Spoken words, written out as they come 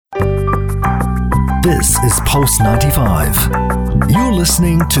This is Pulse 95. You're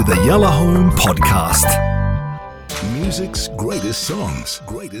listening to the Yellow Home Podcast. Music's greatest songs,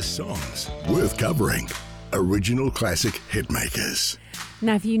 worth covering. Original classic hitmakers.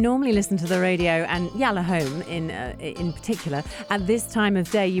 Now, if you normally listen to the radio, and Yellow Home in particular, at this time of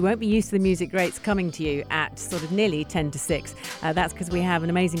day, you won't be used to the music greats coming to you at sort of nearly 10 to 6. That's because we have an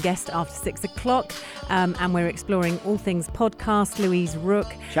amazing guest after 6 o'clock, and we're exploring all things podcast. Louise Rook.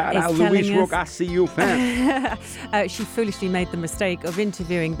 Shout out Louise Rook, I see you, fam. She foolishly made the mistake of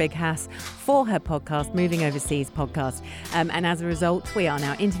interviewing Big Hass for her podcast, Moving Overseas podcast. And as a result, we are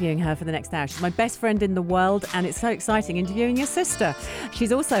now interviewing her for the next hour. She's my best friend in the world, and it's so exciting interviewing your sister.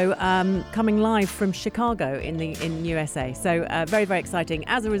 She's also coming live from Chicago in USA. So very, very exciting.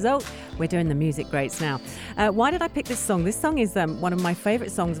 As a result, we're doing the music greats now. Why did I pick this song? This song is one of my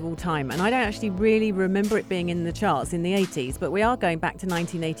favourite songs of all time. And I don't actually really remember it being in the charts in the 80s, but we are going back to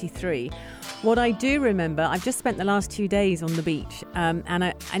 1983. What I do remember, I've just spent the last 2 days on the beach.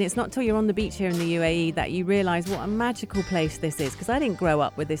 And it's not till you're on the beach here in the UAE that you realise what a magical place this is. Because I didn't grow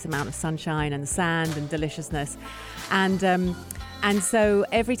up with this amount of sunshine and sand and deliciousness. And so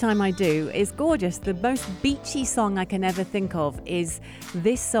every time I do, it's gorgeous. The most beachy song I can ever think of is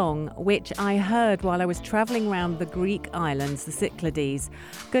this song, which I heard while I was travelling around the Greek islands, the Cyclades.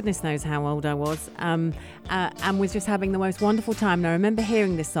 Goodness knows how old I was, and was just having the most wonderful time. And I remember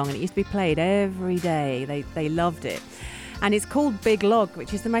hearing this song, and it used to be played every day. They loved it. And it's called Big Log,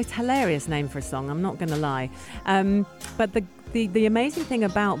 which is the most hilarious name for a song, I'm not going to lie. But the amazing thing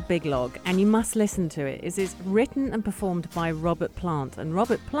about Big Log, and you must listen to it, is it's written and performed by Robert Plant. And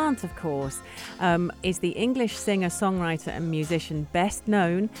Robert Plant, of course, is the English singer, songwriter and musician best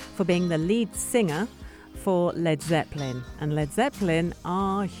known for being the lead singer for Led Zeppelin. And Led Zeppelin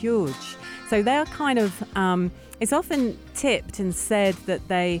are huge. So they're kind of, it's often tipped and said that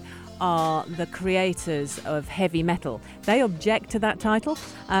they are the creators of heavy metal. They object to that title,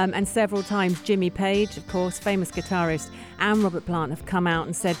 and several times Jimmy Page, of course, famous guitarist, and Robert Plant have come out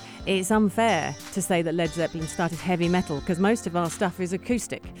and said it's unfair to say that Led Zeppelin started heavy metal because most of our stuff is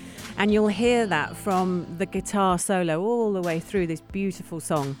acoustic. And you'll hear that from the guitar solo all the way through this beautiful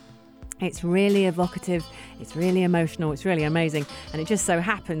song. It's really evocative, it's really emotional, it's really amazing. And it just so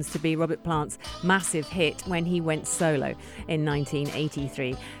happens to be Robert Plant's massive hit when he went solo in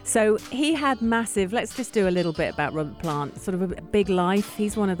 1983. So he had massive, let's just do a little bit about Robert Plant, sort of a big life.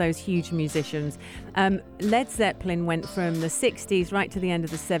 He's one of those huge musicians. Led Zeppelin went from the 60s right to the end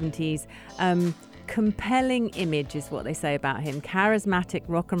of the 70s. Compelling image is what they say about him. Charismatic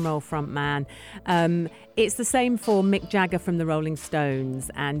rock and roll frontman. It's the same for Mick Jagger from the Rolling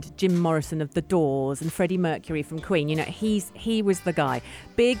Stones and Jim Morrison of The Doors and Freddie Mercury from Queen. You know, he was the guy.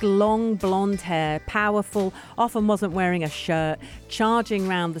 Big, long, blonde hair, powerful, often wasn't wearing a shirt, charging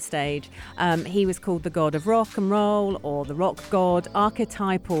round the stage. He was called the god of rock and roll or the rock god,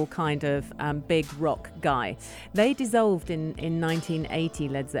 archetypal kind of big rock guy. They dissolved in 1980,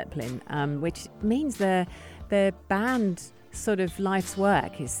 Led Zeppelin, which means their band sort of life's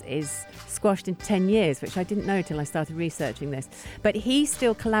work is squashed in 10 years, which I didn't know till I started researching this. But he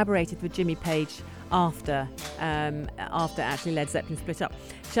still collaborated with Jimmy Page after actually Led Zeppelin split up.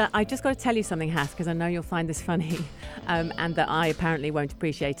 So I just got to tell you something, Hass, because I know you'll find this funny, and that I apparently won't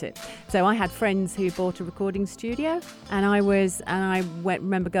appreciate it. So I had friends who bought a recording studio, and I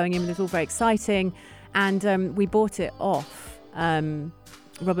remember going in, it was all very exciting, and we bought it off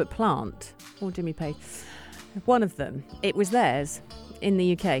Robert Plant or Jimmy Page. One of them, it was theirs in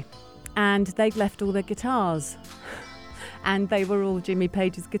the UK, and they'd left all their guitars, and they were all Jimmy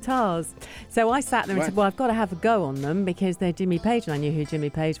Page's guitars. So I sat there and said, well, I've got to have a go on them because they're Jimmy Page, and I knew who Jimmy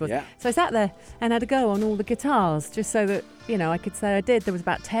Page was. Yeah. So I sat there and had a go on all the guitars, just so that, you know, I could say I did. There was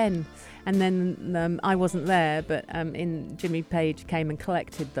about 10. And then I wasn't there, but Jimmy Page came and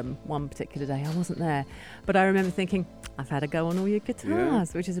collected them one particular day. I wasn't there. But I remember thinking, I've had a go on all your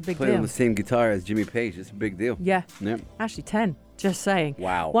guitars, which is a big deal. Playing on the same guitar as Jimmy Page, it's a big deal. Yeah. Yep. Actually 10, just saying.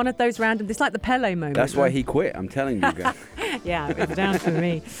 Wow. One of those random, it's like the Pele moment. That's why he quit, I'm telling you guys. Yeah, it was down to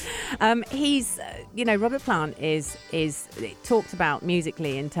me. He's, Robert Plant is talked about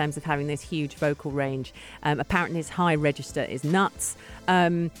musically in terms of having this huge vocal range. Apparently his high register is nuts,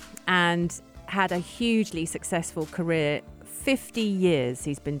 and had a hugely successful career. 50 years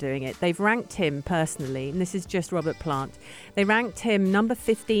he's been doing it. They've ranked him personally, and this is just Robert Plant. They ranked him number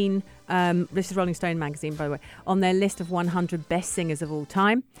 15, this is Rolling Stone magazine, by the way, on their list of 100 best singers of all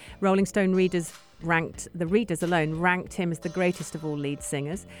time. Rolling Stone readers alone ranked him as the greatest of all lead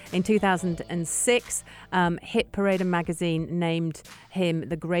singers. In 2006, Hit Parade magazine named him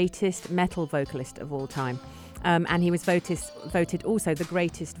the greatest metal vocalist of all time. and he was voted also the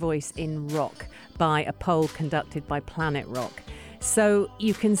greatest voice in rock by a poll conducted by Planet Rock. So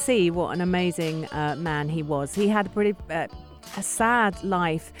you can see what an amazing man he was. He had a sad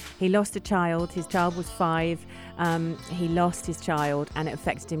life. He lost a child. His child was 5. He lost his child and it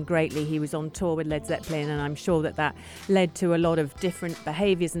affected him greatly. He was on tour with Led Zeppelin, and I'm sure that led to a lot of different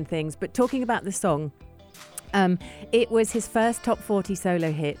behaviours and things. But talking about the song, it was his first top 40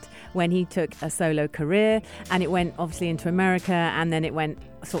 solo hit when he took a solo career, and it went obviously into America, and then it went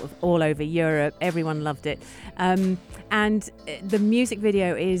sort of all over Europe. Everyone loved it. And the music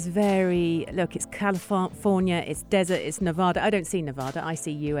video is it's California, it's desert, it's Nevada. I don't see Nevada, I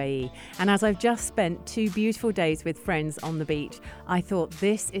see UAE. And as I've just spent 2 beautiful days with friends on the beach, I thought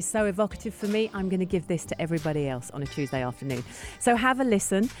this is so evocative for me. I'm going to give this to everybody else on a Tuesday afternoon. So have a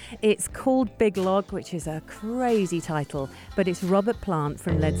listen. It's called Big Log, which is a crazy title, but it's Robert Plant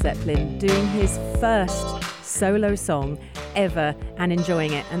from Led Zeppelin doing his first solo song ever and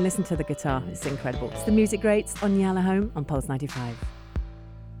enjoying it. And listen to the guitar, it's incredible. It's the Music Greats on Yalla Home on Pulse 95.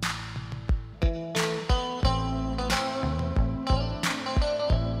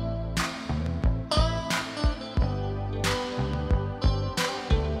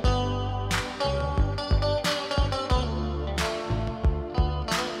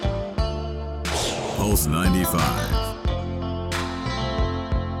 Pulse 95.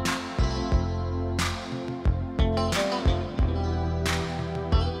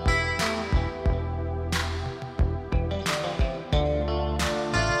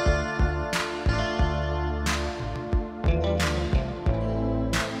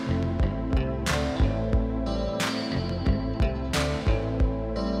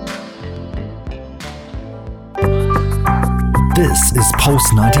 This is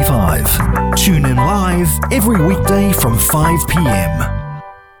Pulse 95. Tune in live every weekday from 5 p.m.